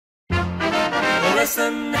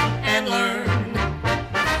listen and learn.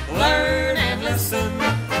 Learn and listen.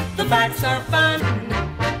 The facts are fun.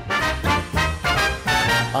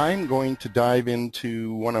 I'm going to dive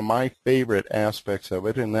into one of my favorite aspects of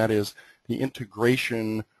it, and that is the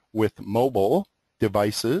integration with mobile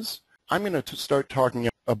devices. I'm going to start talking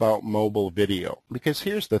about mobile video, because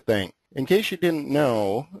here's the thing. In case you didn't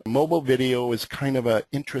know, mobile video is kind of an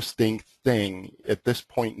interesting thing at this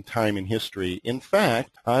point in time in history. In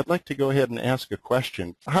fact, I'd like to go ahead and ask a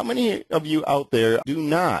question. How many of you out there do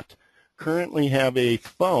not currently have a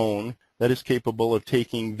phone that is capable of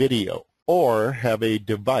taking video, or have a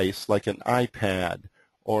device like an iPad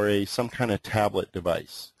or some kind of tablet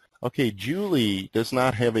device? Okay, Julie does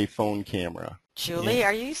not have a phone camera. Julie, Yeah.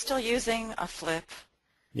 are you still using a flip?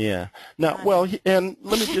 Yeah. Now, well, and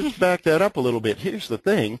let me just back that up a little bit. Here's the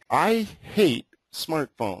thing. I hate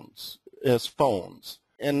smartphones as phones,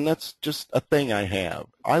 and that's just a thing I have.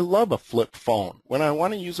 I love a flip phone. When I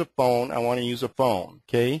want to use a phone, I want to use a phone,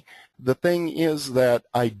 okay? The thing is that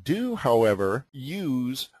I do, however,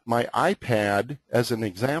 use my iPad as an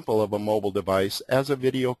example of a mobile device as a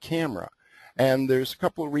video camera. And there's a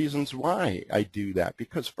couple of reasons why I do that.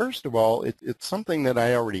 Because first of all, it's something that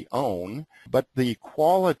I already own, but the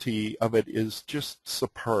quality of it is just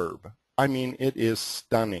superb. I mean, it is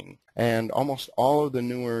stunning. And almost all of the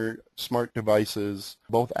newer smart devices,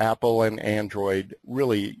 both Apple and Android,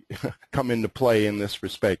 really come into play in this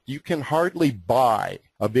respect. You can hardly buy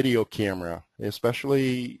a video camera,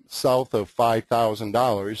 especially south of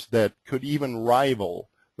 $5,000, that could even rival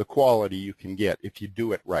the quality you can get if you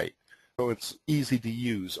do it right. So it's easy to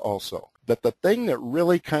use also. But the thing that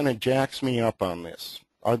really kind of jacks me up on this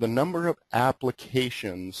are the number of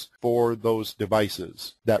applications for those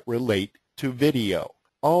devices that relate to video.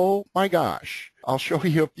 Oh my gosh. I'll show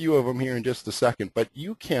you a few of them here in just a second. But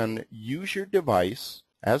you can use your device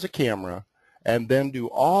as a camera and then do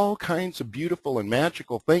all kinds of beautiful and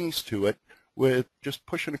magical things to it with just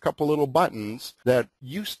pushing a couple little buttons that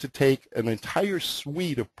used to take an entire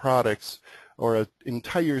suite of products or an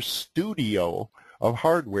entire studio of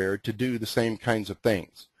hardware to do the same kinds of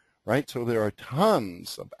things, right? So there are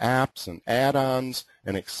tons of apps and add-ons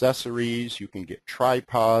and accessories. You can get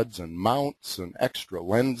tripods and mounts and extra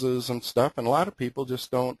lenses and stuff, and a lot of people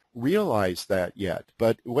just don't realize that yet.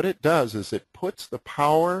 But what it does is it puts the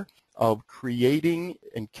power of creating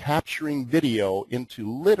and capturing video into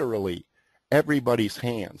literally everybody's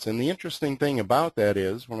hands. And the interesting thing about that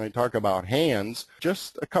is, when I talk about hands,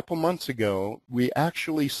 just a couple months ago, we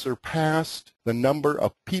actually surpassed the number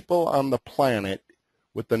of people on the planet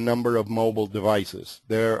with the number of mobile devices.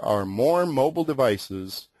 There are more mobile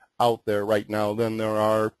devices out there right now than there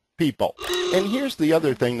are people. And here's the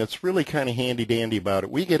other thing that's really kind of handy-dandy about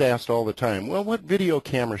it. We get asked all the time, well, what video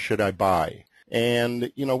camera should I buy?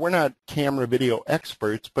 And, you know, we're not camera video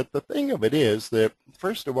experts, but the thing of it is that,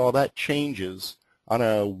 first of all, that changes on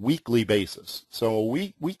a weekly basis. So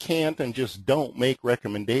we can't and just don't make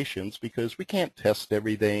recommendations because we can't test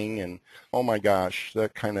everything and, oh my gosh,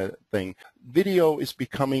 that kind of thing. Video is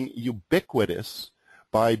becoming ubiquitous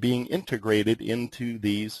by being integrated into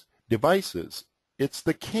these devices. It's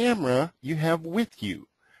the camera you have with you.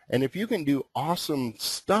 And if you can do awesome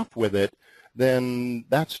stuff with it, then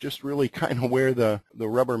that's just really kind of where the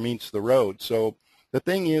rubber meets the road. So the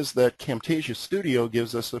thing is that Camtasia Studio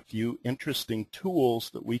gives us a few interesting tools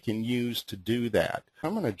that we can use to do that.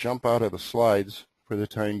 I'm going to jump out of the slides for the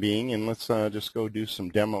time being, and let's just go do some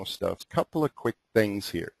demo stuff. A couple of quick things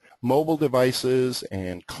here. Mobile devices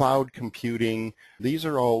and cloud computing, these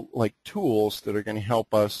are all like tools that are going to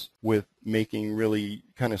help us with making really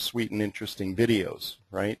kind of sweet and interesting videos,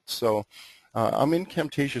 right? So I'm in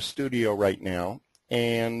Camtasia Studio right now,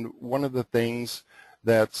 and one of the things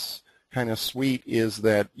that's kind of sweet is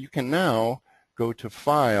that you can now go to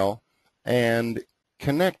File and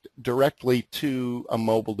connect directly to a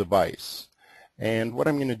mobile device. And what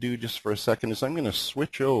I'm going to do just for a second is I'm going to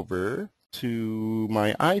switch over to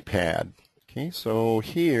my iPad. Okay, so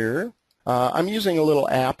here I'm using a little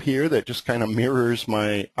app here that just kind of mirrors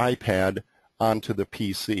my iPad onto the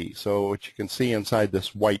PC. So what you can see inside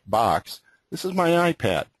this white box, this is my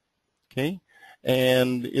iPad, okay?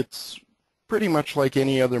 And it's pretty much like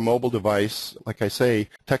any other mobile device. Like I say,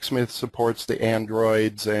 TechSmith supports the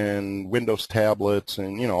Androids and Windows tablets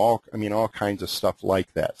and, you know, all kinds of stuff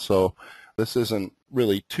like that. So this isn't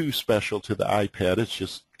really too special to the iPad. It's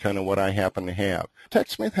just kind of what I happen to have.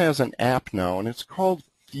 TechSmith has an app now, and it's called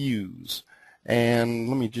Fuse. And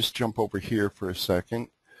let me just jump over here for a second.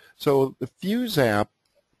 So the Fuse app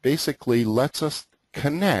basically lets us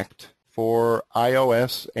connect for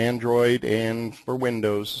iOS, Android, and for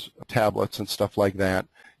Windows tablets and stuff like that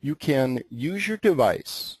you can use your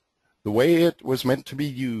device the way it was meant to be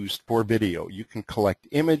used for video. You can collect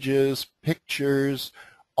images, pictures,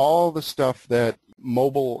 all the stuff that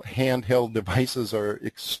mobile handheld devices are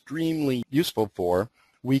extremely useful for.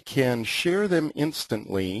 We can share them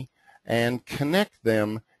instantly and connect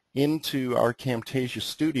them into our Camtasia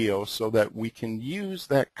Studio so that we can use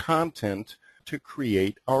that content to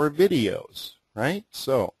create our videos, right?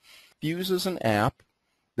 So Fuse is an app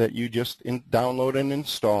that you just download and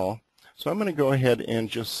install. So I'm going to go ahead and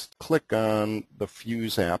just click on the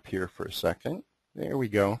Fuse app here for a second. There we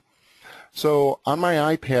go. So on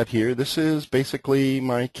my iPad here, this is basically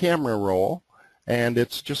my camera roll, and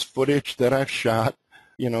it's just footage that I've shot,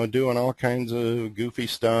 you know, doing all kinds of goofy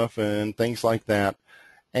stuff and things like that.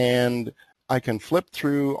 And I can flip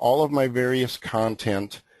through all of my various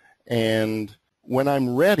content, and when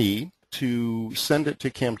I'm ready to send it to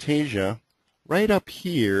Camtasia, right up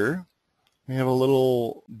here, we have a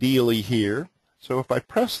little dealie here. So if I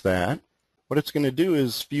press that, what it's going to do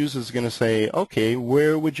is Fuse is going to say, okay,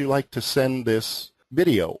 where would you like to send this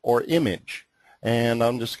video or image? And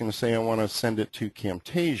I'm just going to say I want to send it to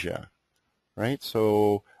Camtasia, right?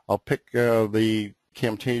 So I'll pick the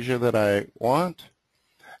Camtasia that I want.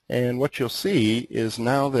 And what you'll see is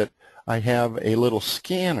now that I have a little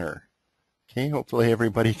scanner. Okay, hopefully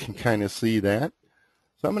everybody can kind of see that.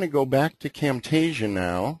 So I'm going to go back to Camtasia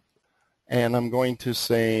now, and I'm going to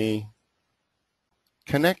say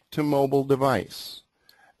connect to mobile device.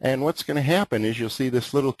 And what's going to happen is you'll see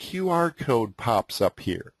this little QR code pops up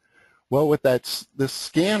here. Well, with this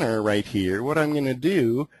scanner right here, what I'm going to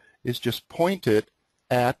do is just point it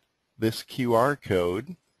at this QR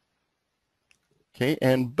code. Okay,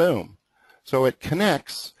 and boom. So it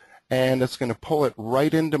connects, and it's going to pull it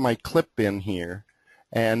right into my clip bin here.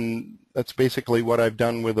 And that's basically what I've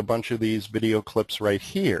done with a bunch of these video clips right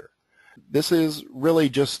here. This is really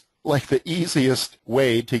just like the easiest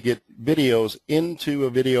way to get videos into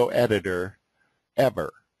a video editor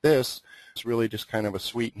ever. This is really just kind of a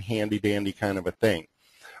sweet and handy-dandy kind of a thing.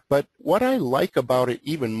 But what I like about it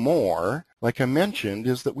even more, like I mentioned,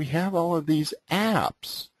 is that we have all of these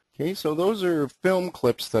apps. Okay, so those are film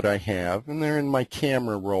clips that I have, and they're in my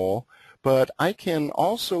camera roll, but I can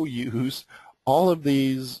also use all of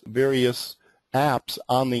these various apps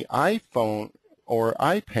on the iPhone or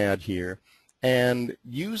iPad here and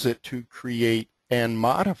use it to create and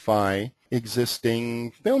modify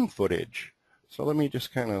existing film footage. So let me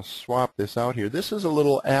just kind of swap this out here. This is a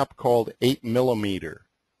little app called 8mm.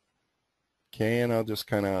 Okay, and I'll just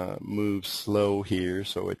kind of move slow here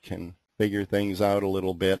so it can figure things out a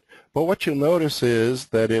little bit. But what you'll notice is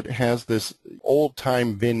that it has this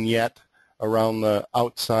old-time vignette around the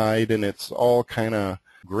outside, and it's all kind of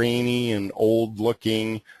grainy and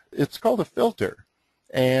old-looking. It's called a filter.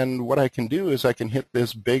 And what I can do is I can hit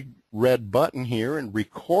this big red button here and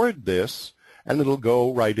record this, and it'll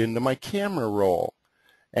go right into my camera roll.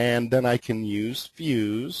 And then I can use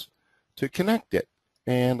Fuse to connect it.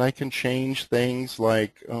 And I can change things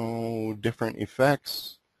like, different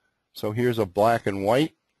effects. So here's a black and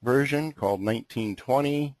white version called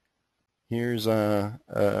 1920. Here's a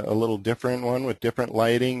little different one with different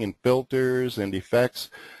lighting and filters and effects.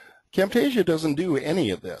 Camtasia doesn't do any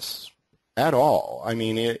of this at all. I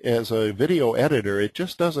mean, as a video editor, it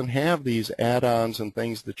just doesn't have these add-ons and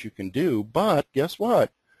things that you can do. But guess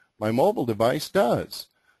what? My mobile device does.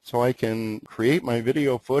 So I can create my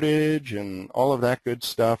video footage and all of that good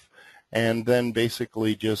stuff, and then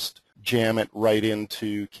basically just jam it right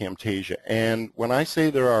into Camtasia. And when I say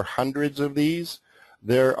there are hundreds of these,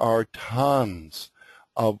 there are tons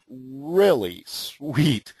of really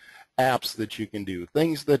sweet apps that you can do.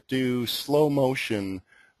 Things that do slow motion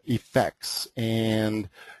effects and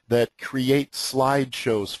that create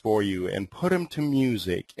slideshows for you and put them to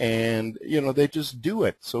music, and you know, they just do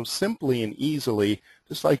it so simply and easily,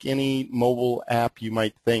 just like any mobile app you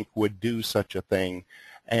might think would do such a thing.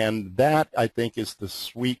 And that, I think, is the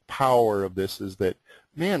sweet power of this, is that,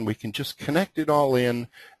 man, we can just connect it all in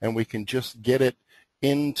and we can just get it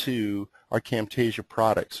into our Camtasia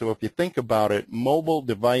product. So if you think about it, mobile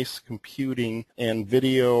device computing and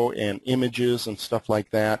video and images and stuff like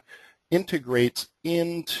that integrates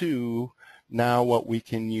into now what we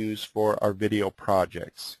can use for our video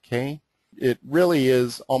projects. Okay? It really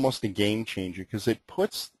is almost a game changer because it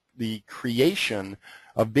puts the creation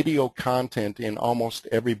of video content in almost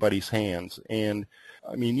everybody's hands. And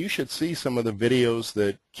I mean, you should see some of the videos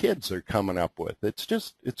that kids are coming up with.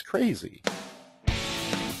 It's crazy.